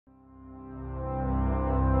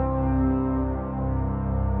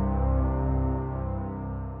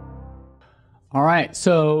All right,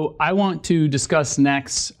 so I want to discuss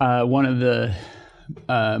next one of the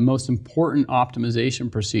most important optimization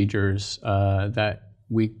procedures that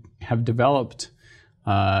we have developed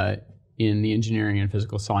in the engineering and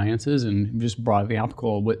physical sciences, and just broadly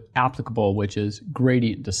applicable, which is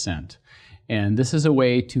gradient descent. And this is a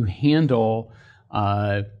way to handle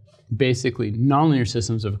basically nonlinear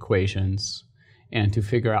systems of equations and to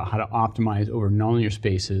figure out how to optimize over nonlinear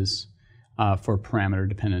spaces for parameter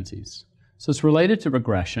dependencies. So it's related to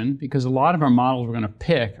regression because a lot of our models we're going to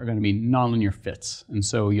pick are going to be nonlinear fits. And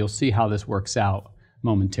so you'll see how this works out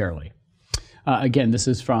momentarily. Again, this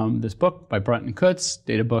is from this book by Brunt and Kutz,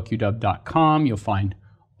 databook.uw.com. You'll find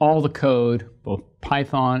all the code, both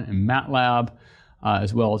Python and MATLAB,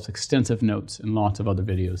 as well as extensive notes and lots of other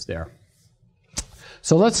videos there.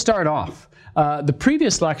 So let's start off. The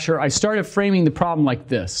previous lecture, I started framing the problem like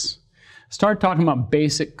this. I started talking about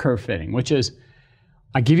basic curve fitting, which is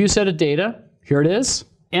I give you a set of data, here it is,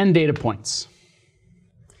 n data points.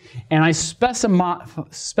 And I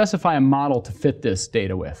specify a model to fit this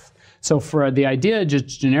data with. So for the idea,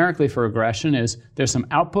 just generically for regression, is there's some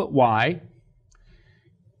output y,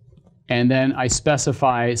 and then I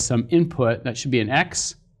specify some input that should be an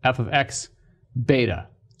x, f of x, beta.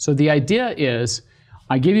 So the idea is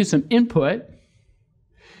I give you some input,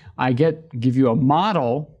 I give you a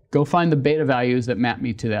model, go find the beta values that map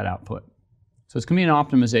me to that output. So it's going to be an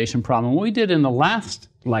optimization problem. What we did in the last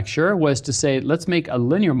lecture was to say, let's make a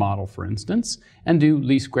linear model, for instance, and do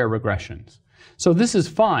least square regressions. So this is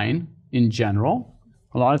fine in general.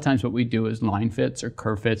 A lot of times what we do is line fits or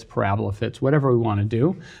curve fits, parabola fits, whatever we want to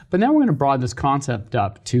do. But now we're going to broaden this concept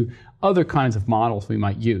up to other kinds of models we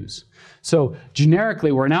might use. So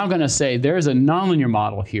generically, we're now going to say there's a nonlinear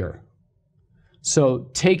model here. So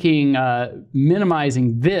taking,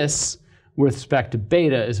 minimizing this with respect to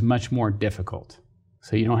beta is much more difficult.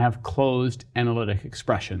 So you don't have closed analytic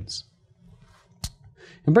expressions.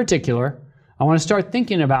 In particular, I want to start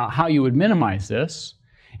thinking about how you would minimize this.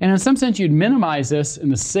 And in some sense, you'd minimize this in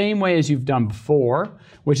the same way as you've done before,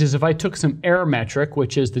 which is if I took some error metric,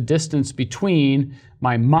 which is the distance between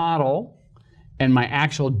my model and my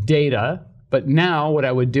actual data. But now what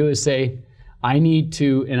I would do is say, I need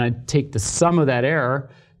to, and I'd take the sum of that error.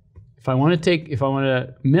 If I want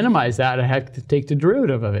to minimize that, I have to take the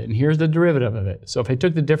derivative of it. And here's the derivative of it. So if I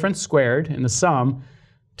took the difference squared and the sum,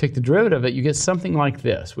 take the derivative of it, you get something like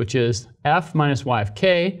this, which is f minus y of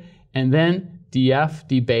k, and then df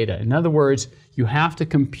d beta. In other words, you have to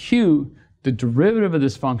compute the derivative of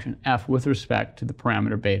this function f with respect to the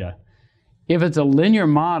parameter beta. If it's a linear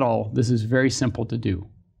model, this is very simple to do.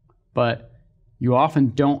 But you often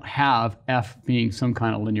don't have f being some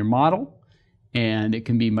kind of linear model. And it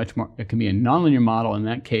can be much more, it can be a nonlinear model. In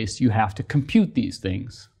that case, you have to compute these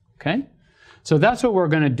things, okay? So that's what we're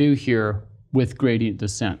going to do here with gradient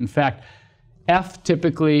descent. In fact, f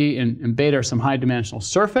typically and beta are some high-dimensional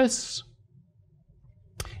surface.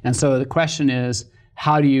 And so the question is,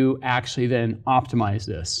 how do you actually then optimize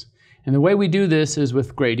this? And the way we do this is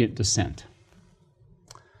with gradient descent.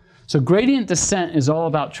 So gradient descent is all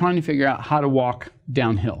about trying to figure out how to walk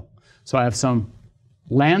downhill. So I have some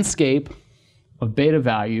landscape of beta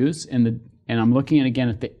values, and I'm looking again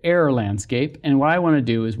at the error landscape, and what I want to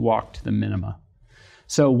do is walk to the minima.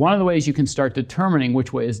 So one of the ways you can start determining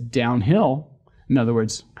which way is downhill, in other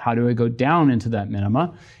words, how do I go down into that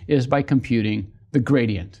minima, is by computing the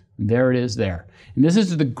gradient. And there it is there. And this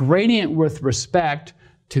is the gradient with respect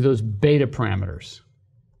to those beta parameters.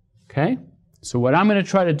 Okay? So what I'm going to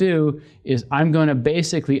try to do is I'm going to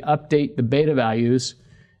basically update the beta values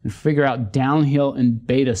and figure out downhill in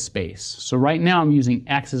beta space. So right now I'm using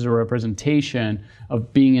x as a representation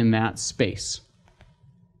of being in that space.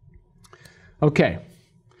 Okay,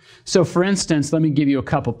 so for instance, let me give you a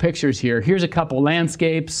couple pictures here. Here's a couple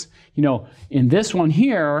landscapes. You know, in this one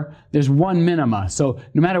here, there's one minima. So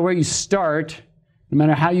no matter where you start, no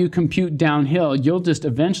matter how you compute downhill, you'll just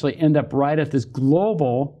eventually end up right at this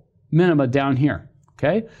global minima down here.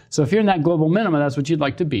 Okay, so if you're in that global minima, that's what you'd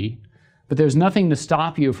like to be. But there's nothing to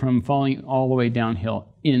stop you from falling all the way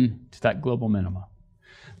downhill into that global minima.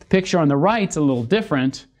 The picture on the right's a little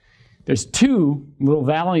different. There's two little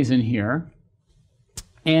valleys in here.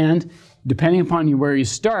 And depending upon where you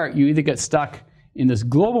start, you either get stuck in this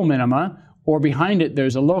global minima, or behind it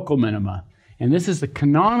there's a local minima. And this is the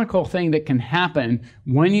canonical thing that can happen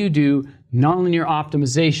when you do nonlinear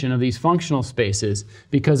optimization of these functional spaces,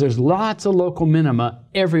 because there's lots of local minima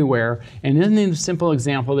everywhere. And in the simple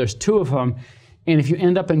example, there's two of them. And if you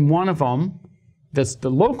end up in one of them, that's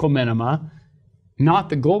the local minima, not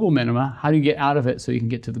the global minima, how do you get out of it so you can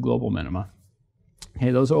get to the global minima?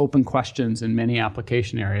 Okay, those are open questions in many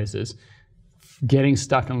application areas. Is getting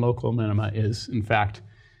stuck in local minima is, in fact,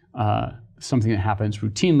 something that happens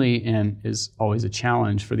routinely and is always a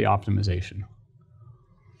challenge for the optimization.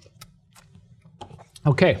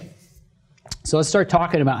 Okay, so let's start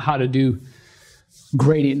talking about how to do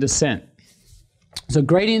gradient descent. So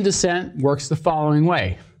gradient descent works the following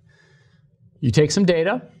way. You take some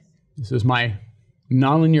data. This is my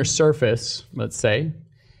nonlinear surface, let's say,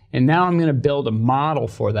 and now I'm going to build a model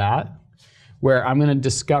for that where I'm going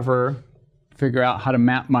to figure out how to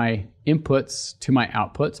map my inputs to my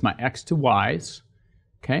outputs, my x to y's,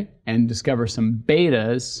 okay, and discover some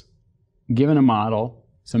betas given a model,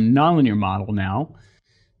 some nonlinear model now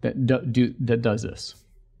that does this.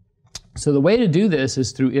 So the way to do this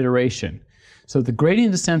is through iteration. So what the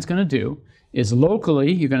gradient descent's going to do is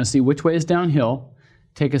locally, you're going to see which way is downhill,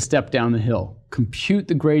 take a step down the hill. Compute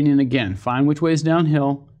the gradient again. Find which way is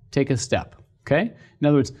downhill, take a step. Okay? In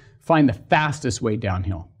other words, find the fastest way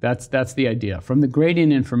downhill. That's the idea. From the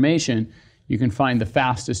gradient information, you can find the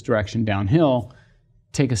fastest direction downhill,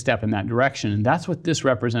 take a step in that direction. And that's what this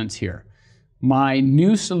represents here. My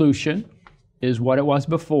new solution is what it was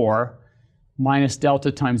before, minus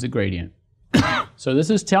delta times the gradient. So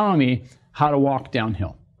this is telling me how to walk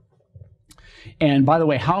downhill. And by the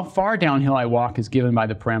way, how far downhill I walk is given by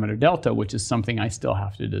the parameter delta, which is something I still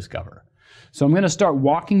have to discover. So I'm going to start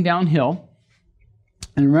walking downhill.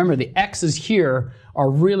 And remember, the x's here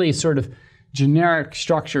are really sort of generic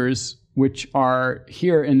structures, which are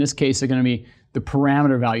here, in this case, are going to be the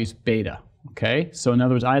parameter values beta. Okay? So in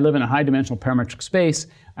other words, I live in a high-dimensional parametric space.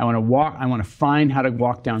 I want to find how to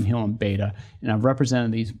walk downhill in beta. And I've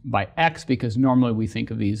represented these by x because normally we think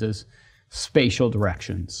of these as spatial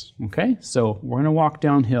directions. Okay? So we're going to walk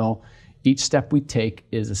downhill. Each step we take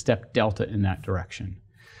is a step delta in that direction.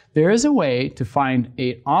 There is a way to find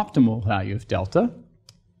an optimal value of delta,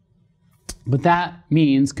 but that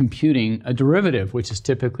means computing a derivative, which is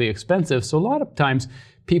typically expensive. So a lot of times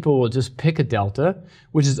people will just pick a delta,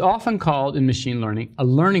 which is often called in machine learning a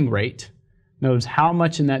learning rate. Notice how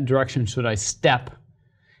much in that direction should I step,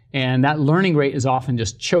 and that learning rate is often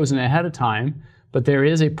just chosen ahead of time, but there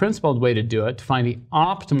is a principled way to do it, to find the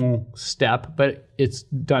optimal step, but it's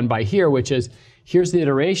done by here, which is, here's the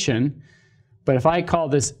iteration, but if I call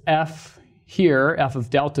this f here, f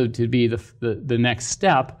of delta, to be the next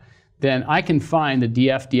step, then I can find the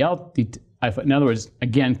df dl, in other words,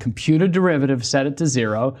 again, compute a derivative, set it to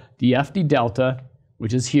 0, df d delta,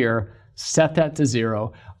 which is here, set that to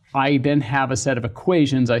 0. I then have a set of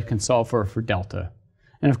equations I can solve for delta.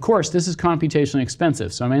 And of course, this is computationally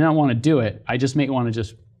expensive, so I may not want to do it. I just may want to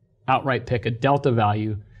just outright pick a delta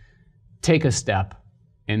value, take a step,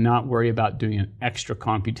 and not worry about doing an extra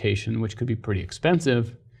computation, which could be pretty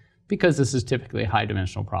expensive, because this is typically a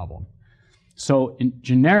high-dimensional problem. So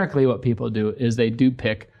generically what people do is they do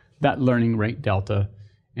pick that learning rate delta,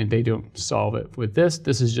 and they don't solve it with this.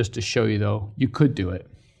 This is just to show you, though, you could do it.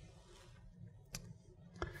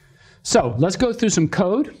 So let's go through some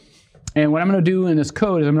code. And what I'm going to do in this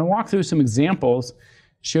code is I'm going to walk through some examples,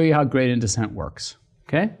 show you how gradient descent works.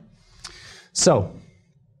 Okay? So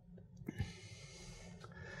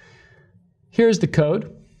here's the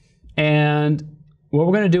code. And what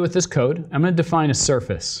we're going to do with this code, I'm going to define a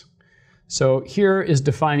surface. So here is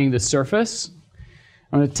defining the surface.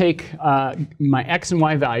 I'm going to take my x and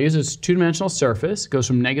y values. It's a two-dimensional surface. It goes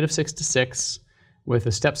from -6 to 6 with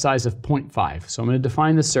a step size of 0.5. So I'm going to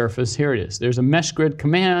define the surface. Here it is. There's a mesh grid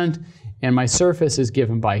command, and my surface is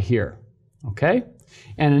given by here. Okay?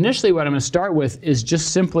 And initially what I'm going to start with is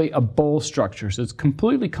just simply a bowl structure. So it's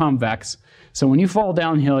completely convex. So when you fall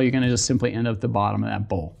downhill, you're going to just simply end up at the bottom of that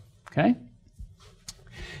bowl. Okay?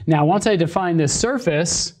 Now once I define this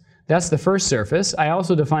surface, that's the first surface. I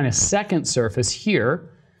also define a second surface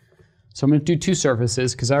here. So I'm going to do two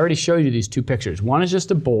surfaces because I already showed you these two pictures. One is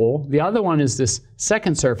just a bowl. The other one is this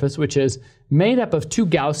second surface, which is made up of two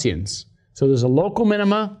Gaussians. So there's a local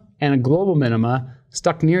minima and a global minima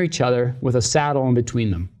stuck near each other with a saddle in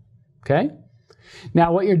between them. Okay?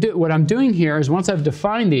 Now what I'm doing here is once I've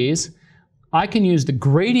defined these, I can use the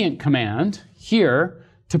gradient command here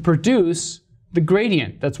to produce the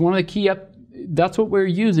gradient. That's one of the key that's what we're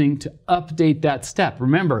using to update that step.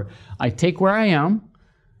 Remember, I take where I am.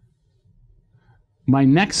 My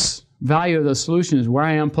next value of the solution is where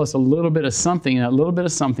I am plus a little bit of something, and that little bit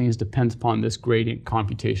of something depends upon this gradient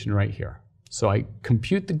computation right here. So I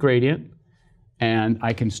compute the gradient, and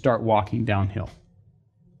I can start walking downhill.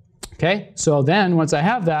 Okay? So then, once I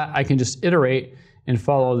have that, I can just iterate and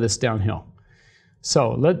follow this downhill.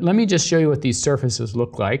 So let me just show you what these surfaces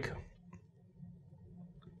look like.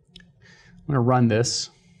 I'm going to run this.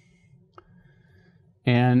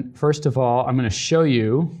 And first of all, I'm going to show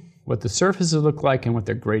you what the surfaces look like and what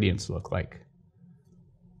their gradients look like.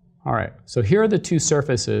 All right, so here are the two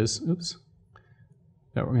surfaces, oops,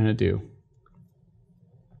 that we're going to do.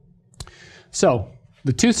 So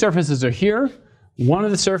the two surfaces are here. One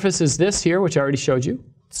of the surfaces is this here, which I already showed you.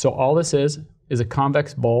 So all this is a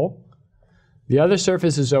convex bowl. The other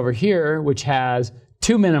surface is over here, which has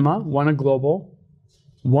two minima, one a global,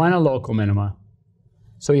 one a local minima.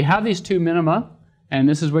 So you have these two minima, and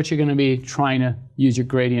this is what you're going to be trying to use your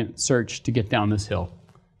gradient search to get down this hill.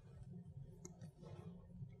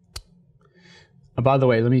 By the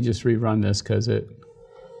way, let me just rerun this because it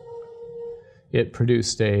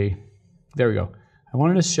produced a, there we go. I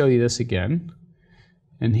wanted to show you this again.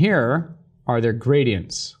 And here are their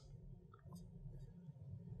gradients.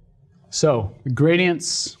 So the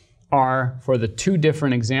gradients are for the two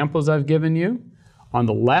different examples I've given you on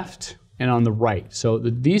the left and on the right. So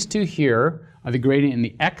these two here are the gradient in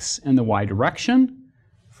the x and the y direction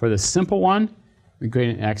for the simple one, the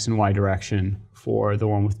gradient in x and y direction for the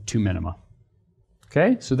one with two minima.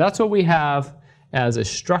 Okay, so that's what we have as a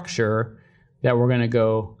structure that we're going to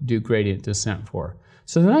go do gradient descent for.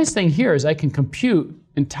 So the nice thing here is I can compute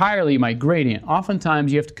entirely my gradient.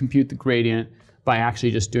 Oftentimes you have to compute the gradient by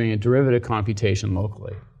actually just doing a derivative computation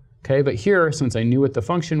locally. Okay, but here, since I knew what the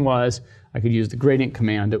function was, I could use the gradient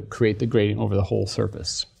command to create the gradient over the whole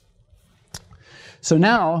surface. So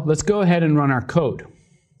now let's go ahead and run our code.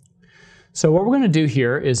 So what we're going to do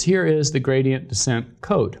here is the gradient descent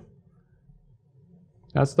code.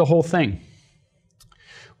 That's the whole thing.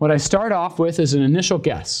 What I start off with is an initial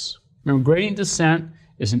guess. Remember, gradient descent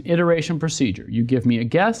is an iteration procedure. You give me a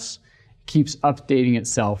guess, it keeps updating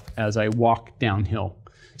itself as I walk downhill.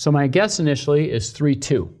 So my guess initially is 3,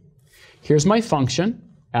 2. Here's my function,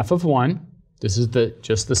 f of 1. This is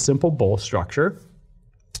just the simple bowl structure.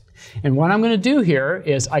 And what I'm going to do here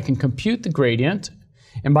is I can compute the gradient.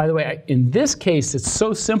 And by the way, in this case, it's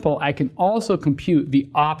so simple, I can also compute the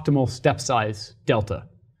optimal step size delta.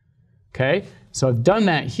 Okay? So I've done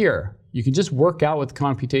that here. You can just work out what the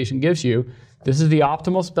computation gives you. This is the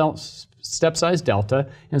optimal step size delta.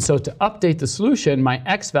 And so to update the solution, my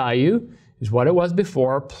x value is what it was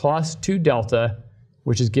before plus 2 delta,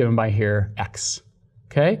 which is given by here, x.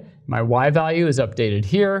 Okay? My y value is updated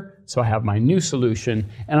here, so I have my new solution.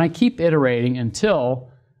 And I keep iterating until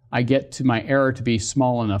I get to my error to be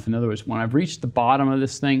small enough. In other words, when I've reached the bottom of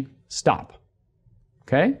this thing, stop.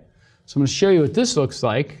 Okay? So I'm going to show you what this looks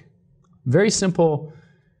like. Very simple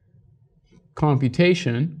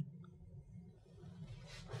computation.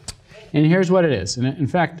 And here's what it is. And in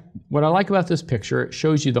fact, what I like about this picture, it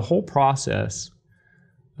shows you the whole process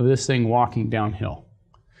of this thing walking downhill.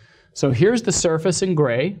 So here's the surface in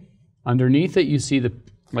gray. Underneath it, you see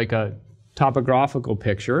like a topographical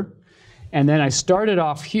picture. And then I started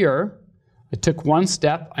off here. I took one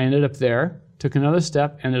step, I ended up there. Took another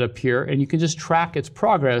step, ended up here. And you can just track its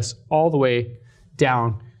progress all the way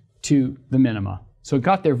down to the minima. So it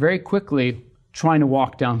got there very quickly trying to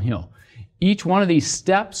walk downhill. Each one of these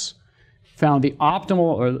steps found the optimal,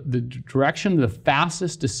 or the direction, the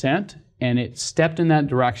fastest descent, and it stepped in that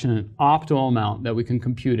direction an optimal amount that we can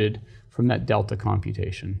computed from that delta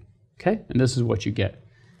computation. Okay? And this is what you get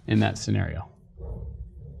in that scenario.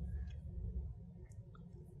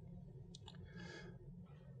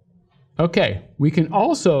 Okay, we can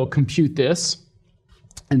also compute this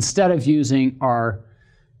instead of using our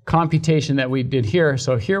computation that we did here.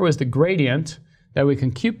 So here was the gradient that we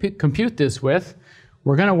can compute this with.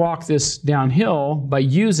 We're going to walk this downhill by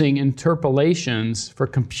using interpolations for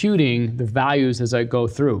computing the values as I go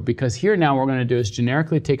through. Because here now what we're going to do is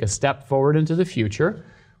generically take a step forward into the future,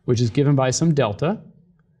 which is given by some delta.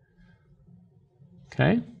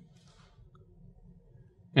 Okay?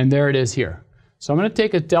 And there it is here. So I'm going to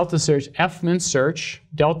take a delta search, fmin search,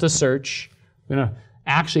 delta search. I'm going to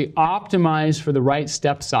actually optimize for the right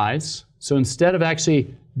step size. So instead of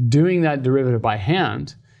actually doing that derivative by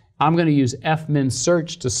hand, I'm going to use fmin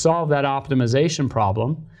search to solve that optimization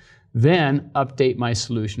problem, then update my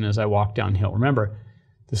solution as I walk downhill. Remember,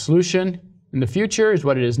 the solution in the future is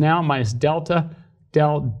what it is now minus delta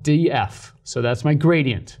del df. So that's my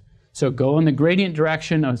gradient. So go in the gradient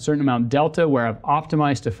direction a certain amount delta where I've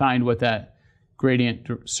optimized to find what that gradient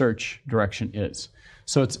search direction is.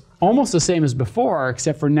 So it's almost the same as before,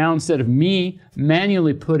 except for now instead of me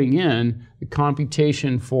manually putting in the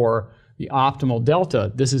computation for the optimal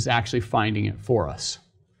delta, this is actually finding it for us.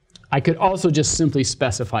 I could also just simply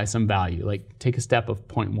specify some value, like take a step of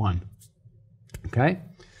 0.1, okay?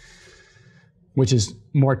 Which is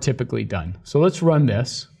more typically done. So let's run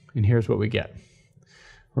this, and here's what we get.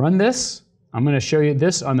 Run this. I'm going to show you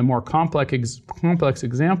this on the more complex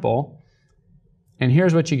example. And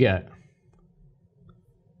here's what you get.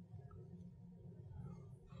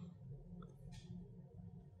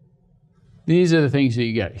 These are the things that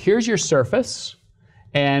you get. Here's your surface.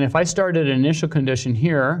 And if I start at an initial condition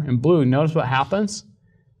here in blue, notice what happens?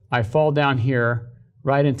 I fall down here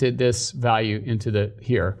right into this value, into the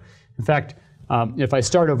here. In fact, if I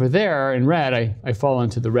start over there in red, I fall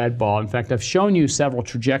into the red ball. In fact, I've shown you several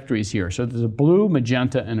trajectories here. So there's a blue,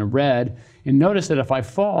 magenta, and a red. And notice that if I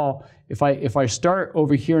fall, if I start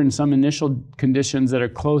over here in some initial conditions that are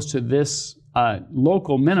close to this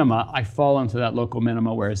local minima, I fall into that local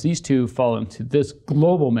minima, whereas these two fall into this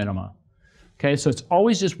global minima. Okay, so it's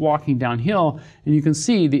always just walking downhill, and you can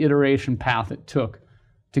see the iteration path it took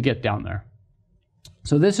to get down there.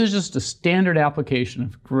 So this is just a standard application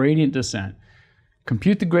of gradient descent.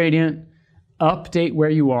 Compute the gradient, update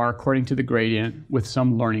where you are according to the gradient with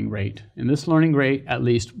some learning rate. And this learning rate, at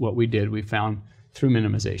least what we did, we found through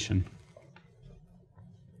minimization.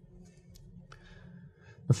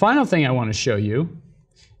 The final thing I want to show you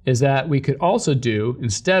is that we could also do,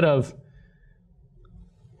 instead of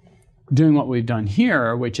doing what we've done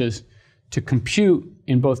here, which is to compute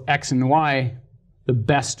in both x and y the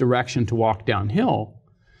best direction to walk downhill,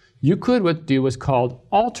 you could do what's called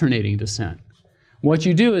alternating descent. What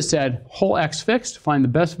you do is said, hold x fixed, find the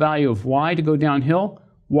best value of y to go downhill,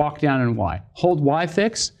 walk down in y. Hold y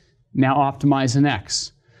fixed, now optimize in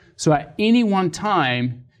x. So at any one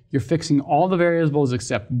time, you're fixing all the variables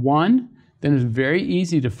except one, then it's very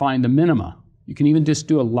easy to find the minima. You can even just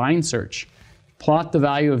do a line search. Plot the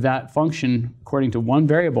value of that function according to one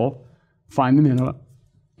variable, find the minima,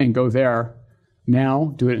 and go there.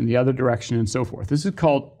 Now do it in the other direction and so forth. This is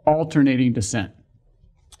called alternating descent.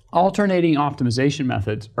 Alternating optimization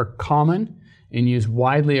methods are common and used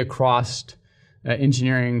widely across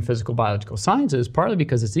engineering, physical, biological sciences, partly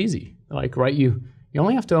because it's easy. Like, right, you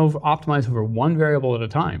only have to optimize over one variable at a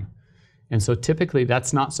time. And so typically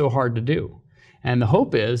that's not so hard to do. And the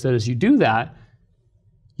hope is that as you do that,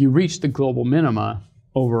 you reach the global minima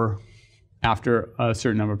after a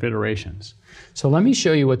certain number of iterations. So let me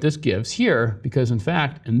show you what this gives here, because in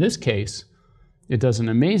fact, in this case, it does an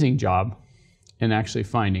amazing job in actually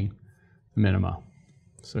finding the minima.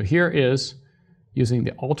 So here is using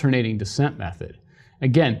the alternating descent method.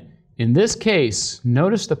 Again, in this case,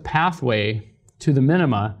 notice the pathway to the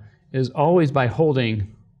minima is always by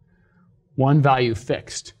holding one value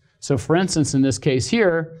fixed. So for instance, in this case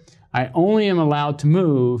here, I only am allowed to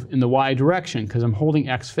move in the y direction because I'm holding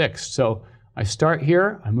x fixed. So I start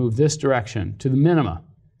here, I move this direction to the minima.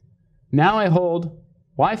 Now I hold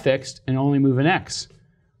y fixed and only move in x.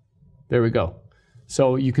 There we go.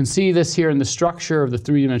 So you can see this here in the structure of the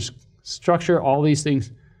three-dimensional structure, all these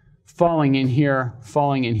things falling in here,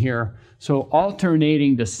 falling in here. So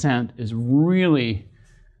alternating descent is really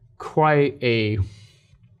quite a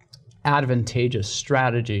advantageous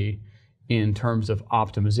strategy in terms of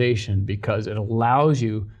optimization, because it allows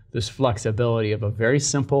you this flexibility of a very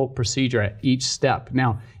simple procedure at each step.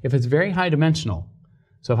 Now, if it's very high dimensional,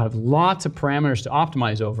 so if I have lots of parameters to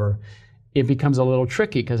optimize over, it becomes a little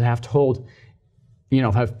tricky because I have to hold,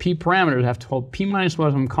 if I have p parameters, I have to hold p minus 1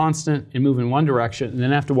 of them constant and move in one direction, and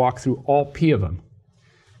then I have to walk through all p of them.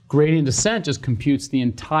 Gradient descent just computes the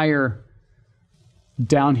entire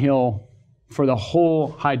downhill for the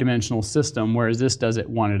whole high dimensional system, whereas this does it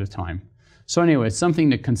one at a time. So anyway, it's something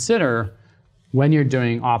to consider when you're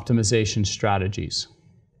doing optimization strategies.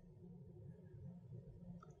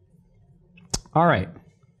 All right,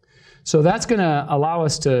 so that's going to allow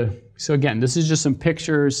us to, so again, this is just some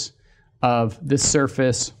pictures of this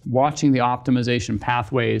surface, watching the optimization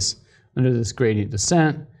pathways under this gradient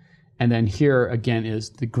descent. And then here again is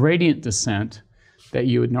the gradient descent that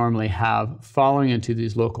you would normally have following into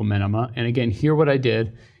these local minima. And again, here what I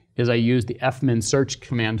did is I used the fmin search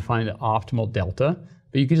command to find the optimal delta,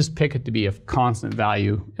 but you could just pick it to be a constant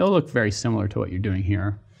value. It'll look very similar to what you're doing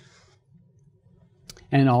here.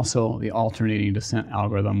 And also the alternating descent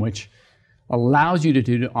algorithm, which allows you to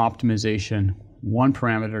do the optimization one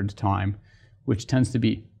parameter at a time, which tends to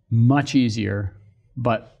be much easier,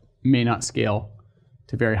 but may not scale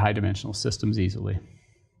to very high dimensional systems easily.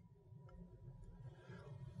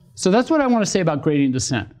 So that's what I want to say about gradient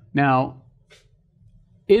descent. Now,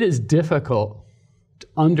 it is difficult to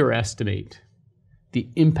underestimate the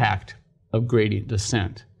impact of gradient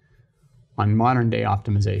descent on modern day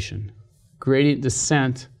optimization. Gradient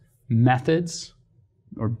descent methods,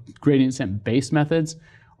 or gradient descent based methods,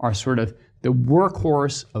 are sort of the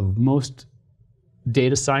workhorse of most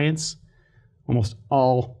data science, almost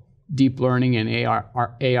all deep learning and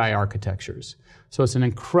AI architectures. So it's an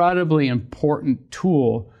incredibly important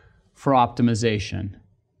tool for optimization,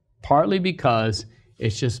 partly because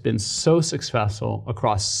It's just been so successful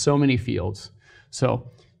across so many fields. So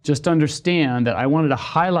just understand that I wanted to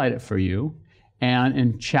highlight it for you. And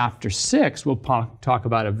in chapter 6, we'll talk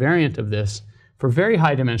about a variant of this for very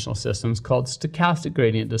high dimensional systems called stochastic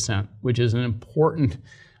gradient descent, which is an important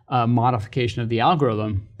modification of the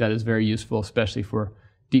algorithm that is very useful, especially for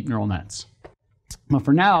deep neural nets. But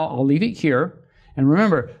for now, I'll leave it here. And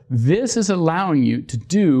remember, this is allowing you to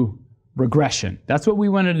do regression. That's what we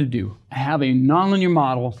wanted to do. I have a nonlinear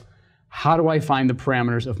model. How do I find the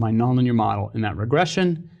parameters of my nonlinear model in that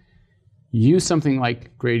regression? Use something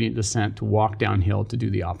like gradient descent to walk downhill to do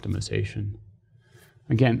the optimization.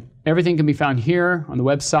 Again, everything can be found here on the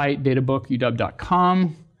website,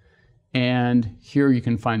 databookuw.com. And here you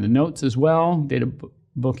can find the notes as well,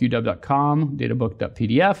 databookuw.com,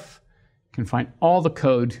 databook.pdf. You can find all the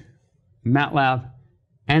code in MATLAB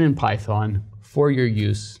and in Python for your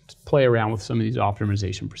use to play around with some of these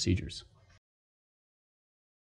optimization procedures.